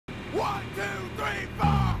3, 4.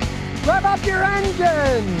 Rev up your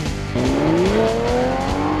engine!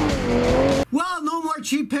 Well, no more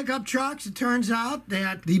cheap pickup trucks. It turns out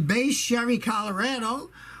that the base Chevy Colorado,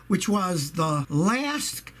 which was the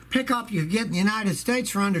last pickup you get in the United States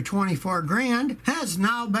for under 24 grand, has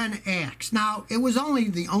now been axed. Now, it was only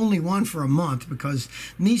the only one for a month because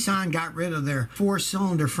Nissan got rid of their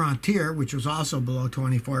 4-cylinder Frontier, which was also below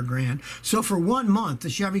 24 grand. So for 1 month, the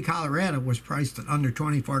Chevy Colorado was priced at under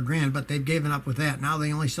 24 grand, but they've given up with that. Now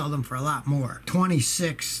they only sell them for a lot more.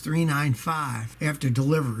 26,395 after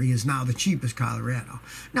delivery is now the cheapest Colorado.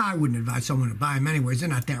 Now, I wouldn't advise someone to buy them anyways. They're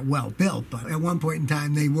not that well built, but at one point in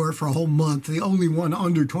time, they were for a whole month the only one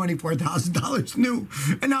under $24,000 new,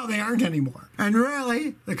 and now they aren't anymore. And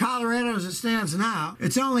really, the Colorado as it stands now,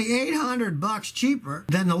 it's only $800 cheaper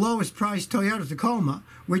than the lowest priced Toyota Tacoma,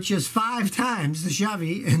 which is 5 times the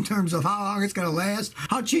Chevy in terms of how long it's going to last,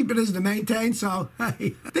 how cheap it is to maintain. So,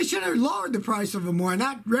 hey, they should have lowered the price of them more,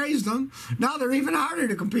 not raised them. Now they're even harder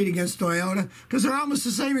to compete against Toyota because they're almost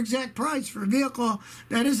the same exact price for a vehicle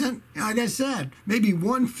that isn't, like I said, maybe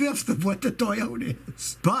 1/5 of what the Toyota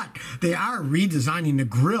is. But they are redesigning the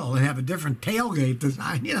grille and have a different tailgate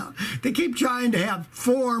design. You know, they keep trying to have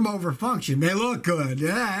form over function. They look good.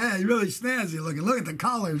 Yeah, it's really snazzy looking. Look at the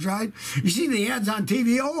colors, right? You see the ads on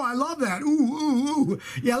TV. Oh, I love that. Ooh, ooh, ooh.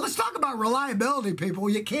 Yeah, let's talk about reliability, people.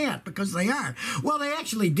 You can't because they aren't. Well, they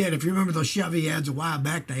actually did. If you remember those Chevy ads a while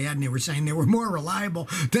back they had, and they were saying they were more reliable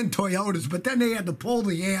than Toyotas, but then they had to pull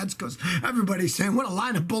the ads because everybody's saying what a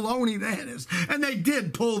line of baloney that is. And they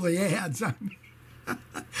did pull the ads. I mean,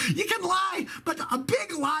 you can lie, but a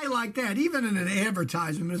big lie like that, even in an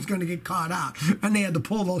advertisement, is going to get caught out. And they had to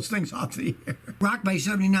pull those things off the air.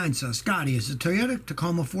 Rockbay79 says, Scotty, is the Toyota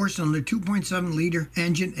Tacoma 4-cylinder 2.7-liter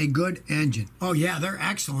engine a good engine? Oh, yeah, they're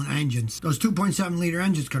excellent engines. Those 2.7-liter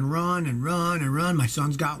engines can run and run and run. My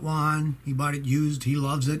son's got one. He bought it used. He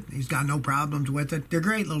loves it. He's got no problems with it. They're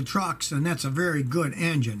great little trucks, and that's a very good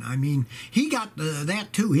engine. I mean, he got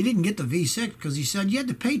that, too. He didn't get the V6 because he said you had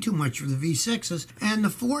to pay too much for the V6s. And the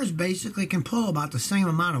 4s basically can pull about the same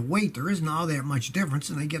amount of weight. There isn't all that much difference,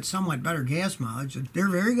 and they get somewhat better gas mileage. They're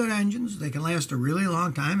very good engines. They can last a really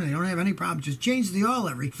long time, and they don't have any problems. Just change the oil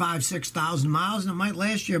every 5,000-6,000 miles, and it might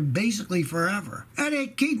last you basically forever. Eddie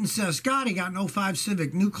Keaton says, Scotty got an 05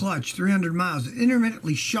 Civic, new clutch, 300 miles. It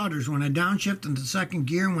intermittently shudders when I downshift into second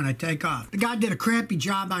gear and when I take off. The guy did a crappy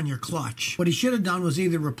job on your clutch. What he should have done was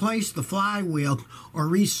either replace the flywheel or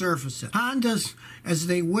resurface it. Hondas, as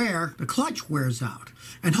they wear, the clutch wears out.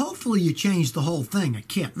 And hopefully you change the whole thing, a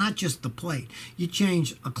kit, not just the plate. You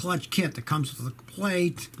change a clutch kit that comes with the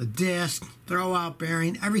plate, the disc, throw-out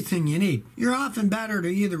bearing, everything you need. You're often better to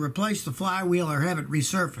either replace the flywheel or have it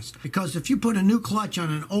resurfaced. Because if you put a new clutch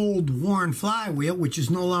on an old, worn flywheel, which is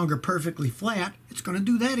no longer perfectly flat, it's going to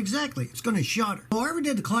do that exactly. It's going to shudder. Whoever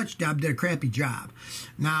did the clutch job did a crappy job.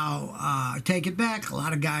 Now, take it back. A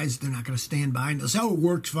lot of guys, they're not going to stand by and they'll say, oh, it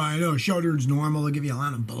works fine. Oh, shudder's normal. They'll give you a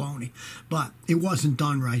lot of baloney. But it wasn't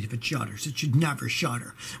done right if it shudders. It should never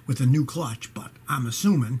shudder with a new clutch. But I'm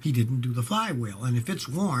assuming he didn't do the flywheel. And if it's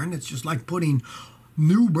worn, it's just like putting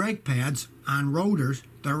new brake pads on rotors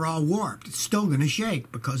that are all warped. It's still going to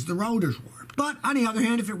shake because the rotor's warped. But on the other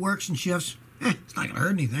hand, if it works and shifts, it's not going to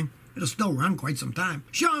hurt anything. It'll still run quite some time.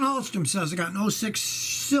 Sean Holstrom says, I got an 06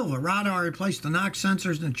 Silverado. I replaced the NOx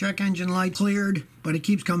sensors and the check engine light cleared, but it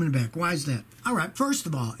keeps coming back. Why is that? All right, first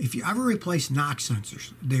of all, if you ever replace NOx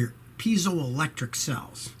sensors, they're piezoelectric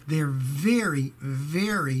cells. They're very,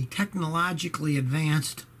 very technologically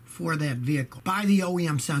advanced for that vehicle. Buy the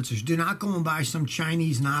OEM sensors. Do not go and buy some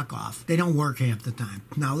Chinese knockoff. They don't work half the time.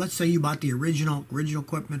 Now, let's say you bought the original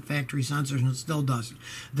equipment factory sensors and it still doesn't.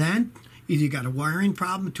 Then, either you got a wiring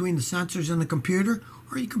problem between the sensors and the computer,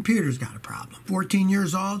 or your computer's got a problem. 14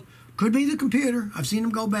 years old, could be the computer. I've seen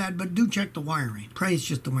them go bad, but do check the wiring. Pray it's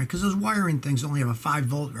just the wiring, because those wiring things only have a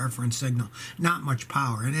 5-volt reference signal, not much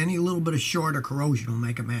power, and any little bit of short or corrosion will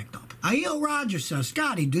make them act up. Ail Rogers says,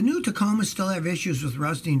 Scotty, do new Tacomas still have issues with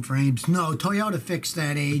rusting frames? No, Toyota fixed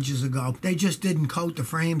that ages ago. They just didn't coat the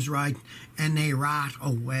frames right, and they rot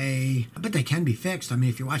away. But they can be fixed. I mean,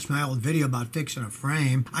 if you watch my old video about fixing a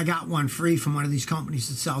frame, I got one free from one of these companies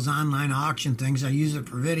that sells online auction things. I use it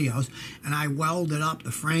for videos, and I welded up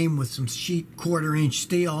the frame with some sheet 1/4-inch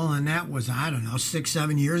steel, and that was, I don't know,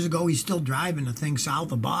 6-7 years ago. He's still driving the thing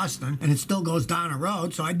south of Boston, and it still goes down a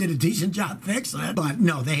road, so I did a decent job fixing it. But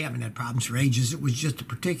no, they haven't had problems for ages. It was just a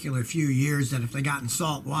particular few years that if they got in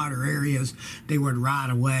saltwater areas, they would rot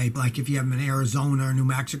away. Like if you have them in Arizona or New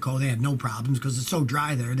Mexico, they had no problems because it's so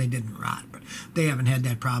dry there, they didn't rot. But they haven't had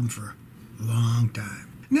that problem for a long time.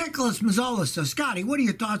 Nicholas Mazzola says, Scotty, what are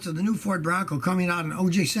your thoughts of the new Ford Bronco coming out on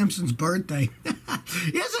O.J. Simpson's birthday?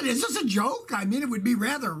 Is this a joke? I mean, it would be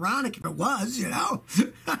rather ironic if it was, you know.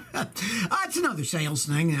 It's another sales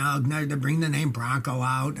thing, you know. They bring the name Bronco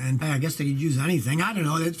out, and I guess they could use anything. I don't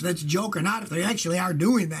know if that's a joke or not, if they actually are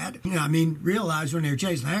doing that. You know, I mean, realize when they were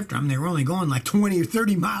chasing after them, they were only going like 20 or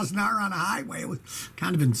 30 miles an hour on a highway. It was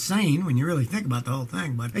kind of insane when you really think about the whole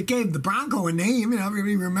thing, but it gave the Bronco a name. You know,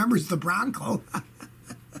 everybody remembers the Bronco.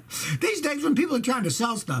 These days, when people are trying to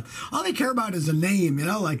sell stuff, all they care about is a name, you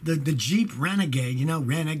know, like the Jeep Renegade, you know,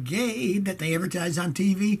 Renegade that they advertise on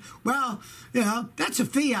TV. Well, you know, that's a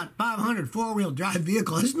Fiat 500 four-wheel drive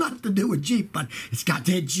vehicle. It's nothing to do with Jeep, but it's got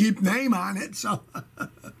that Jeep name on it, so...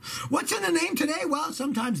 What's in the name today? Well,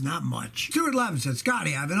 sometimes not much. Stuart Levin said,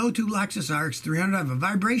 Scotty, I have an 02 Lexus RX 300. I have a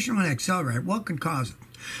vibration when I accelerate. What can cause it?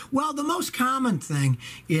 Well, the most common thing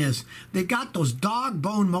is they've got those dog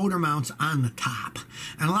bone motor mounts on the top.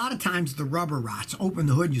 And a lot of times the rubber rots. Open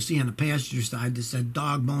the hood, you see on the passenger side that said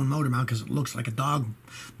dog bone motor mount because it looks like a dog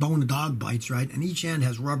bone, a dog bites, right? And each end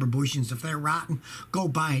has rubber bushings. If they're rotten, go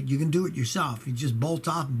buy it. You can do it yourself. You just bolt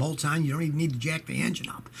off and bolts on. You don't even need to jack the engine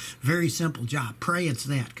up. Very simple job. Pray it's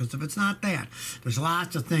that, because if it's not that, there's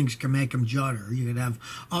lots of things can make them judder. You could have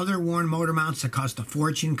other worn motor mounts that cost a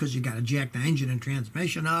fortune because you got to jack the engine and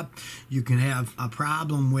transmission up. You can have a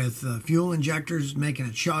problem with fuel injectors making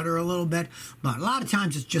it shudder a little bit, but a lot of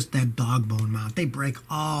times it's just that dog bone mount. They break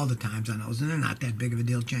all the times on those, and they're not that big of a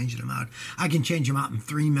deal changing them out. I can change them out in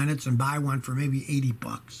 3 minutes and buy one for maybe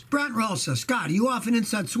 $80. Brent Roll says, Scott, you often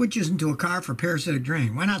insert switches into a car for parasitic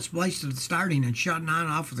drain. Why not splice to the starting and shutting on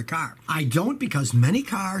and off of the car? I don't, because many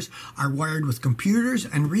cars are wired with computers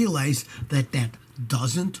and relays that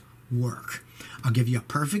doesn't work. I'll give you a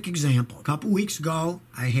perfect example. A couple weeks ago,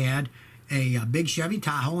 I had a big Chevy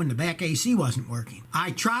Tahoe and the back AC wasn't working. I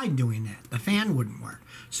tried doing that. The fan wouldn't work.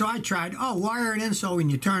 So I tried, wire it in so when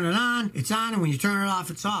you turn it on, it's on, and when you turn it off,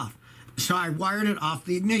 it's off. So I wired it off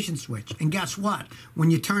the ignition switch. And guess what?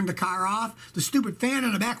 When you turned the car off, the stupid fan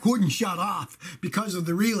in the back wouldn't shut off because of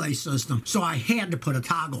the relay system. So I had to put a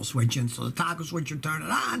toggle switch in. So the toggle switch would turn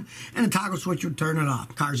it on and the toggle switch would turn it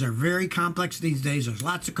off. Cars are very complex these days. There's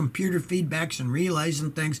lots of computer feedbacks and relays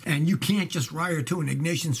and things. And you can't just wire to an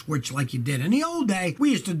ignition switch like you did. In the old day,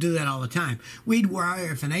 we used to do that all the time. We'd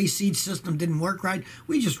wire, if an AC system didn't work right,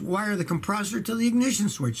 we just wire the compressor to the ignition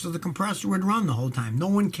switch so the compressor would run the whole time. No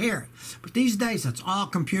one cared. But these days, that's all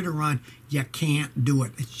computer run. You can't do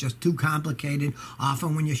it. It's just too complicated.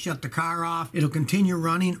 Often when you shut the car off, it'll continue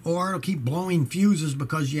running or it'll keep blowing fuses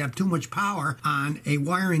because you have too much power on a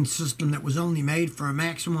wiring system that was only made for a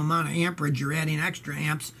maximum amount of amperage. You're adding extra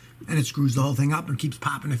amps and it screws the whole thing up and keeps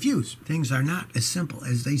popping a fuse. Things are not as simple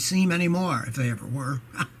as they seem anymore, if they ever were.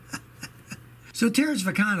 So Terrence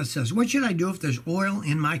Vacana says, what should I do if there's oil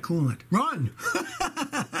in my coolant? Run!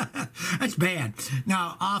 That's bad.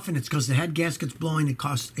 Now, often it's because the head gasket's blowing. It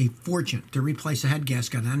costs a fortune to replace a head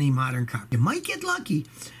gasket on any modern car. You might get lucky,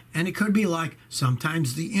 and it could be like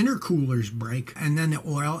sometimes the intercoolers break and then the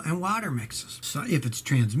oil and water mixes. So if it's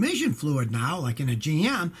transmission fluid now, like in a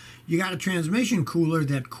GM, you got a transmission cooler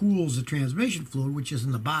that cools the transmission fluid, which is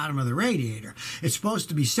in the bottom of the radiator. It's supposed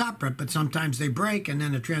to be separate, but sometimes they break and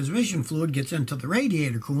then the transmission fluid gets into the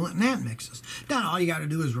radiator coolant and that mixes. Then all you got to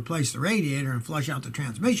do is replace the radiator and flush out the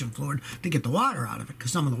transmission fluid to get the water out of it,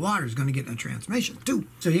 because some of the water is going to get in the transmission too.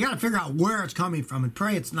 So you got to figure out where it's coming from and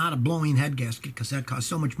pray it's not a blowing head gasket, because that costs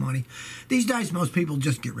so much money. These days, most people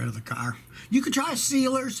just get rid of the car. You could try a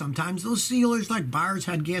sealer. Sometimes those sealers, like Barr's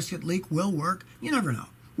head gasket leak, will work. You never know.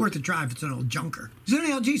 Worth a try if it's an old junker. Zinny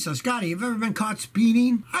LG says, Scotty, have you ever been caught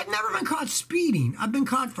speeding? I've never been caught speeding. I've been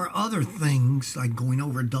caught for other things, like going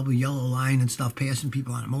over a double yellow line and stuff, passing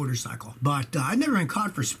people on a motorcycle. But I've never been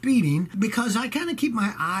caught for speeding because I kind of keep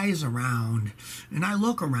my eyes around and I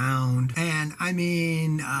look around. And I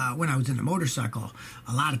mean, when I was in a motorcycle,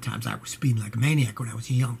 a lot of times I was speeding like a maniac when I was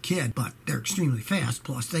a young kid, but they're extremely fast.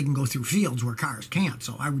 Plus, they can go through fields where cars can't,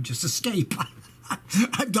 so I would just escape.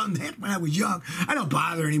 I've done that when I was young. I don't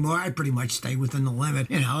bother anymore. I pretty much stay within the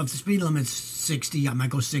limit. You know, if the speed limit's 60, I might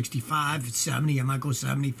go 65. If it's 70, I might go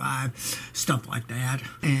 75. Stuff like that.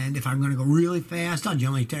 And if I'm going to go really fast, I'll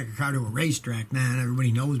generally take a car to a racetrack. Man,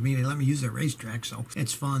 everybody knows me. They let me use their racetrack, so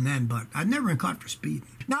it's fun then. But I've never been caught for speeding.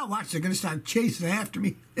 Now watch, they're going to start chasing after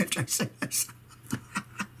me after I say this.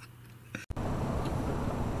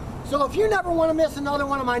 So if you never want to miss another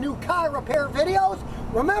one of my new car repair videos,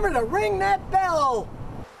 remember to ring that bell.